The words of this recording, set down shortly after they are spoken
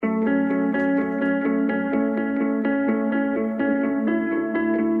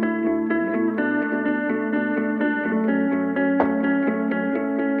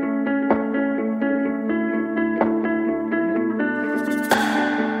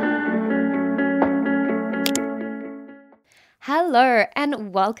Hello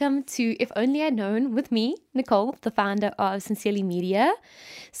and welcome to If Only I'd Known with me, Nicole, the founder of Sincerely Media.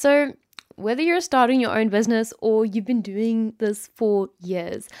 So, whether you're starting your own business or you've been doing this for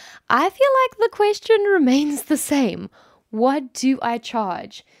years, I feel like the question remains the same. What do I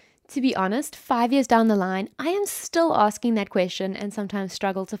charge? To be honest, 5 years down the line, I am still asking that question and sometimes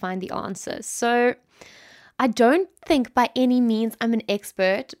struggle to find the answer. So, I don't think by any means I'm an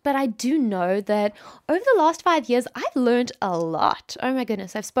expert, but I do know that over the last 5 years, I've learned a lot. Oh my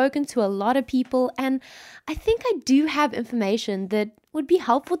goodness, I've spoken to a lot of people, and I think I do have information that would be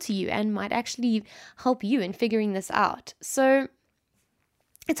helpful to you and might actually help you in figuring this out. So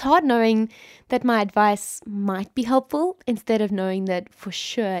it's hard knowing that my advice might be helpful instead of knowing that for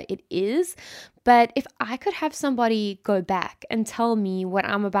sure it is. But if I could have somebody go back and tell me what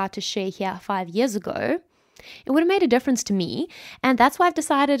I'm about to share here 5 years ago, it would have made a difference to me, and that's why I've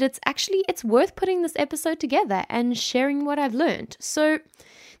decided it's worth putting this episode together and sharing what I've learned. So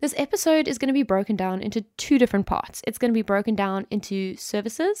this episode is going to be broken down into two different parts. It's going to be broken down into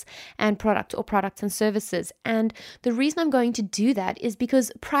services and products and services. And the reason I'm going to do that is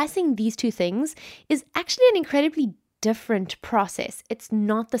because pricing these two things is actually an incredibly different process. It's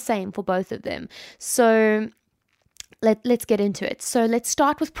not the same for both of them. So Let's get into it. So let's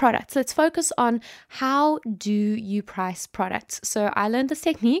start with products. Let's focus on how do you price products. So I learned this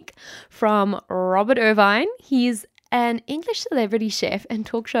technique from Robert Irvine. He's an English celebrity chef and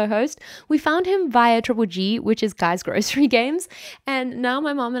talk show host. We found him via Triple G, which is Guy's Grocery Games. And now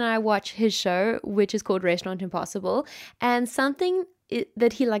my mom and I watch his show, which is called Restaurant Impossible. And something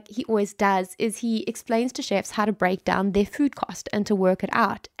that he always does is he explains to chefs how to break down their food cost and to work it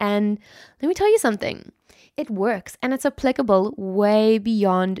out. And let me tell you something. It works and it's applicable way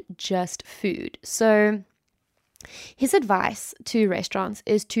beyond just food. So his advice to restaurants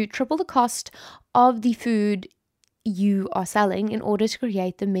is to triple the cost of the food you are selling in order to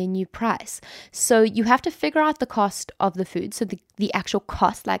create the menu price. So you have to figure out the cost of the food, so the actual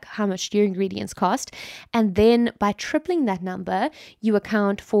cost, like how much your ingredients cost, and then by tripling that number, you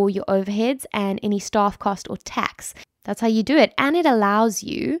account for your overheads and any staff cost or tax. That's how you do it, and it allows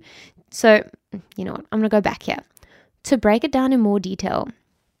you. So, you know what, I'm going to go back here. To break it down in more detail,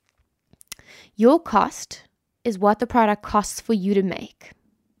 your cost is what the product costs for you to make.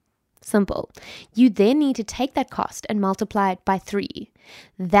 Simple. You then need to take that cost and multiply it by 3.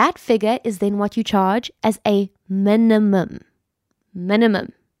 That figure is then what you charge as a minimum.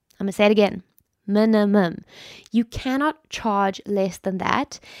 Minimum. I'm going to say it again. Minimum. You cannot charge less than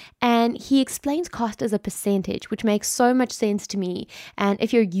that. And he explains cost as a percentage, which makes so much sense to me. And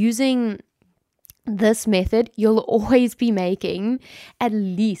if you're using this method, you'll always be making at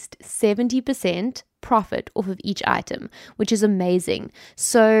least 70% profit off of each item, which is amazing.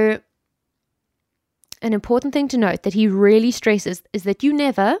 So an important thing to note that he really stresses is that you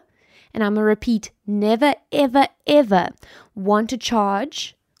never, and I'm going to repeat, never, ever, ever want to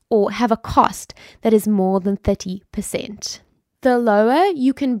charge or have a cost that is more than 30%. The lower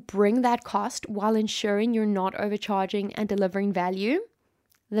you can bring that cost while ensuring you're not overcharging and delivering value,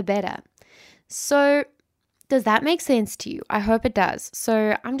 the better. So does that make sense to you? I hope it does.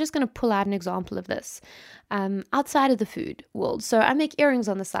 So I'm just going to pull out an example of this outside of the food world. So I make earrings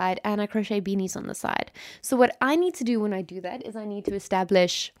on the side and I crochet beanies on the side. So what I need to do when I do that is I need to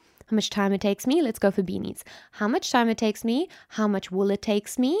establish how much time it takes me. Let's go for beanies. How much time it takes me, how much wool it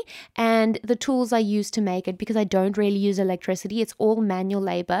takes me, and the tools I use to make it, because I don't really use electricity. It's all manual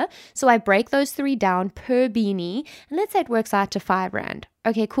labor. So I break those 3 down per beanie, and let's say it works out to 5 Rand.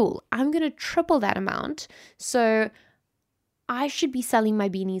 Okay, cool. I'm going to triple that amount. So I should be selling my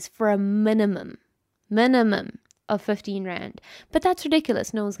beanies for a minimum of 15 Rand. But that's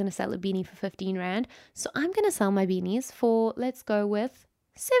ridiculous. No one's going to sell a beanie for 15 Rand. So I'm going to sell my beanies for, let's go with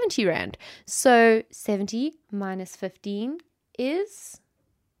 70 Rand. So 70 minus 15 is,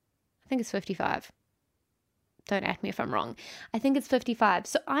 I think it's 55. Don't at me if I'm wrong. I think it's 55.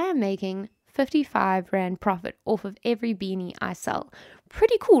 So I am making 55 Rand profit off of every beanie I sell.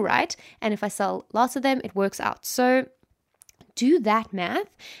 Pretty cool, right? And if I sell lots of them, it works out. So do that math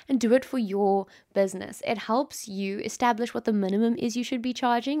and do it for your business. It helps you establish what the minimum is you should be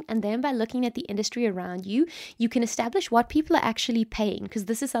charging. And then by looking at the industry around you, you can establish what people are actually paying. Because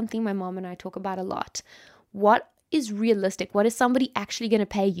this is something my mom and I talk about a lot. What is realistic? What is somebody actually going to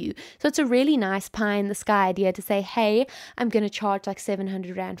pay you? So it's a really nice pie in the sky idea to say, hey, I'm going to charge like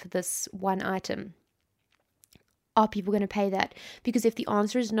 700 Rand for this one item. Are people going to pay that? Because if the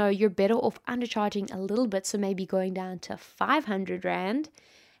answer is no, you're better off undercharging a little bit. So maybe going down to 500 Rand,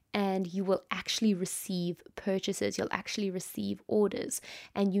 and you will actually receive purchases. You'll actually receive orders,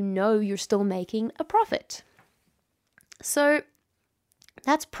 and you know you're still making a profit. So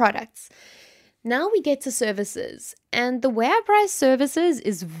that's products. Now we get to services, and the way I price services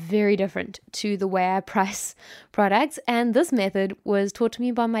is very different to the way I price products, and this method was taught to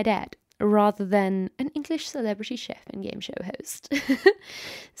me by my dad rather than an English celebrity chef and game show host.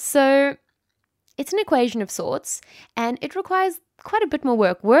 So it's an equation of sorts, and it requires quite a bit more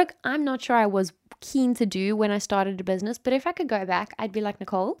work I'm not sure I was keen to do when I started a business, but if I could go back, I'd be like,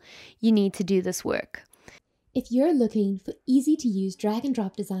 Nicole, you need to do this work. If you're looking for easy to use drag and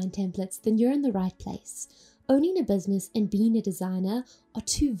drop design templates, then you're in the right place. Owning a business and being a designer are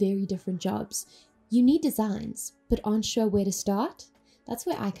two very different jobs. You need designs, but aren't sure where to start? That's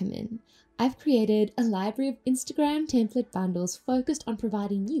where I come in. I've created a library of Instagram template bundles focused on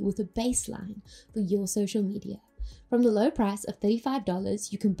providing you with a baseline for your social media. From the low price of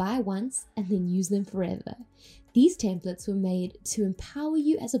 $35, you can buy once and then use them forever. These templates were made to empower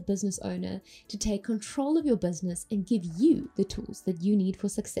you as a business owner to take control of your business and give you the tools that you need for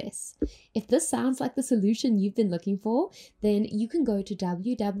success. If this sounds like the solution you've been looking for, then you can go to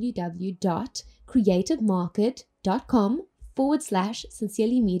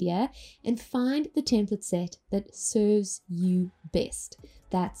www.creativemarket.com/Sincerely Media and find the template set that serves you best.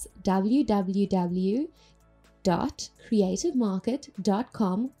 That's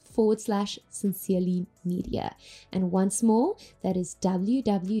www.creativemarket.com/Sincerely Media. And once more, that is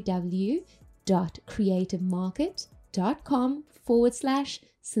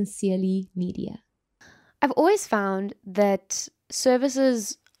www.creativemarket.com/Sincerely Media. I've always found that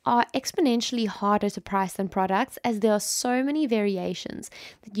services are exponentially harder to price than products, as there are so many variations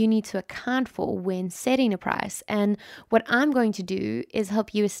that you need to account for when setting a price. And what I'm going to do is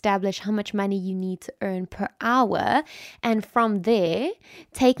help you establish how much money you need to earn per hour, and from there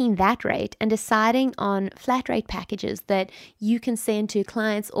taking that rate and deciding on flat rate packages that you can send to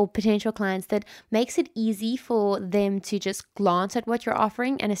clients or potential clients that makes it easy for them to just glance at what you're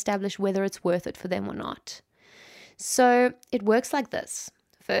offering and establish whether it's worth it for them or not. So it works like this.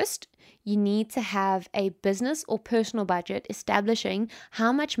 First, you need to have a business or personal budget establishing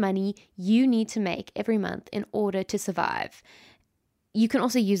how much money you need to make every month in order to survive. You can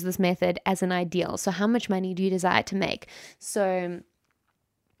also use this method as an ideal. So how much money do you desire to make? So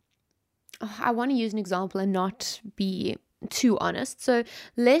I want to use an example and not be too honest. So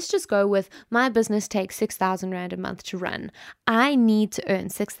let's just go with my business takes 6,000 Rand a month to run. I need to earn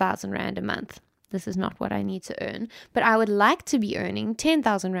 6,000 Rand a month. This is not what I need to earn, but I would like to be earning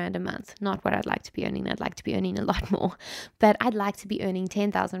 10,000 Rand a month. Not what I'd like to be earning. I'd like to be earning a lot more, but I'd like to be earning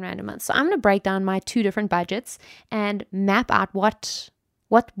 10,000 Rand a month. So I'm going to break down my two different budgets and map out why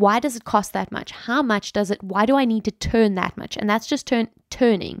does it cost that much? How much does it, why do I need to turn that much? And that's just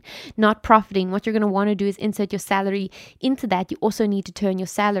turning, not profiting. What you're going to want to do is insert your salary into that. You also need to turn your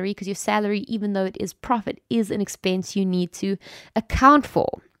salary, because your salary, even though it is profit, is an expense you need to account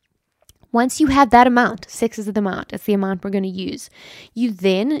for. Once you have that amount, 6 is the amount, it's the amount we're going to use, you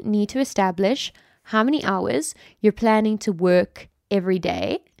then need to establish how many hours you're planning to work every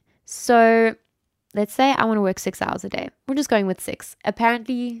day. So let's say I want to work 6 hours a day. We're just going with 6.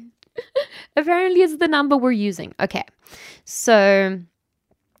 Apparently it's the number we're using. Okay, so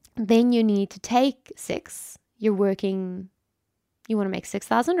then you need to take 6. You want to make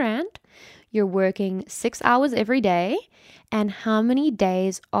 6,000 Rand. You're working 6 hours every day. And how many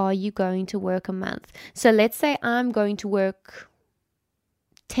days are you going to work a month? So let's say I'm going to work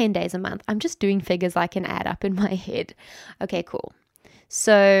 10 days a month. I'm just doing figures I can add up in my head. Okay, cool.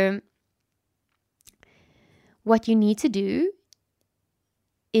 So what you need to do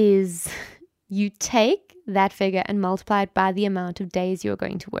is you take that figure and multiply it by the amount of days you're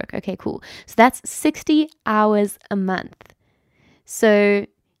going to work. Okay, cool. So that's 60 hours a month. So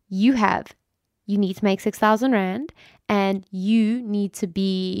you need to make 6,000 Rand, and you need to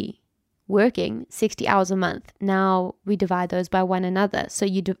be working 60 hours a month. Now we divide those by one another. So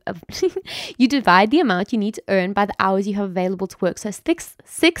you divide the amount you need to earn by the hours you have available to work. So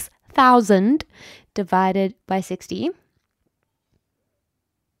 6,000 divided by 60.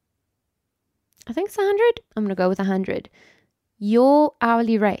 I think it's 100. I'm going to go with 100. Your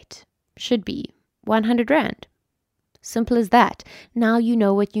hourly rate should be 100 Rand. Simple as that. Now you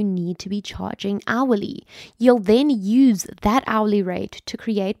know what you need to be charging hourly. You'll then use that hourly rate to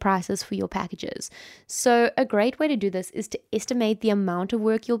create prices for your packages. So a great way to do this is to estimate the amount of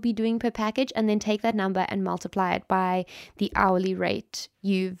work you'll be doing per package, and then take that number and multiply it by the hourly rate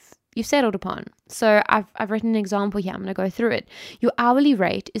you've settled upon. So I've written an example here. I'm going to go through it. Your hourly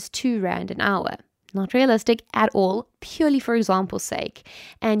rate is 2 Rand an hour. Not realistic at all, purely for example's sake.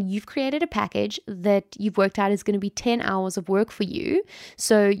 And you've created a package that you've worked out is going to be 10 hours of work for you.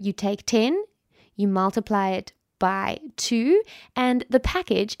 So you take 10, you multiply it buy 2, and the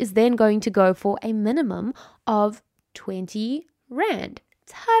package is then going to go for a minimum of 20 Rand.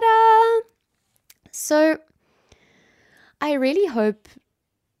 Ta-da! So I really hope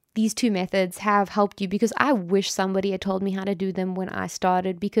these 2 methods have helped you, because I wish somebody had told me how to do them when I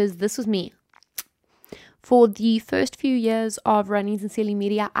started, because this was me. For the first few years of running Sincerely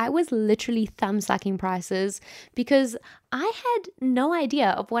Media, I was literally thumb-sucking prices because I had no idea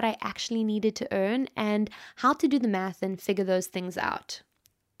of what I actually needed to earn and how to do the math and figure those things out.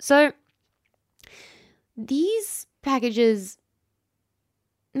 So these packages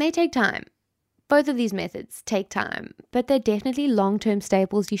may take time. Both of these methods take time, but they're definitely long-term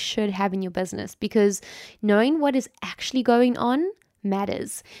staples you should have in your business, because knowing what is actually going on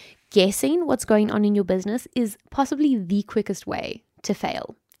matters. Guessing what's going on in your business is possibly the quickest way to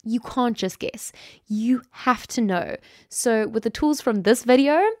fail. You can't just guess. You have to know. So with the tools from this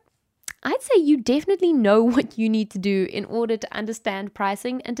video, I'd say you definitely know what you need to do in order to understand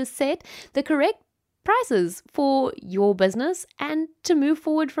pricing and to set the correct prices for your business and to move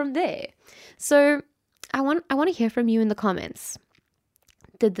forward from there. So I want to hear from you in the comments.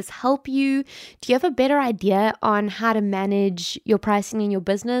 Did this help you? Do you have a better idea on how to manage your pricing in your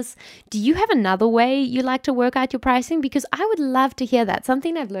business? Do you have another way you like to work out your pricing? Because I would love to hear that.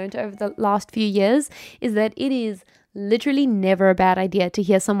 Something I've learned over the last few years is that it is literally never a bad idea to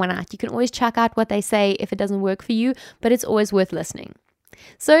hear someone out. You can always check out what they say if it doesn't work for you, but it's always worth listening.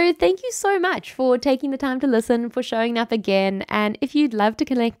 So thank you so much for taking the time to listen, for showing up again. And if you'd love to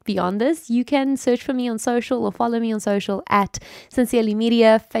connect beyond this, you can search for me on social or follow me on social at Sincerely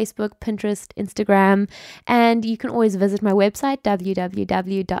Media, Facebook, Pinterest, Instagram. And you can always visit my website,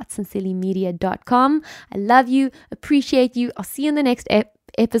 www.sincerelymedia.com. I love you, appreciate you. I'll see you in the next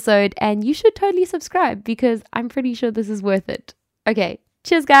episode. And you should totally subscribe because I'm pretty sure this is worth it. Okay,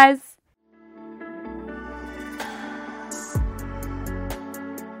 cheers guys.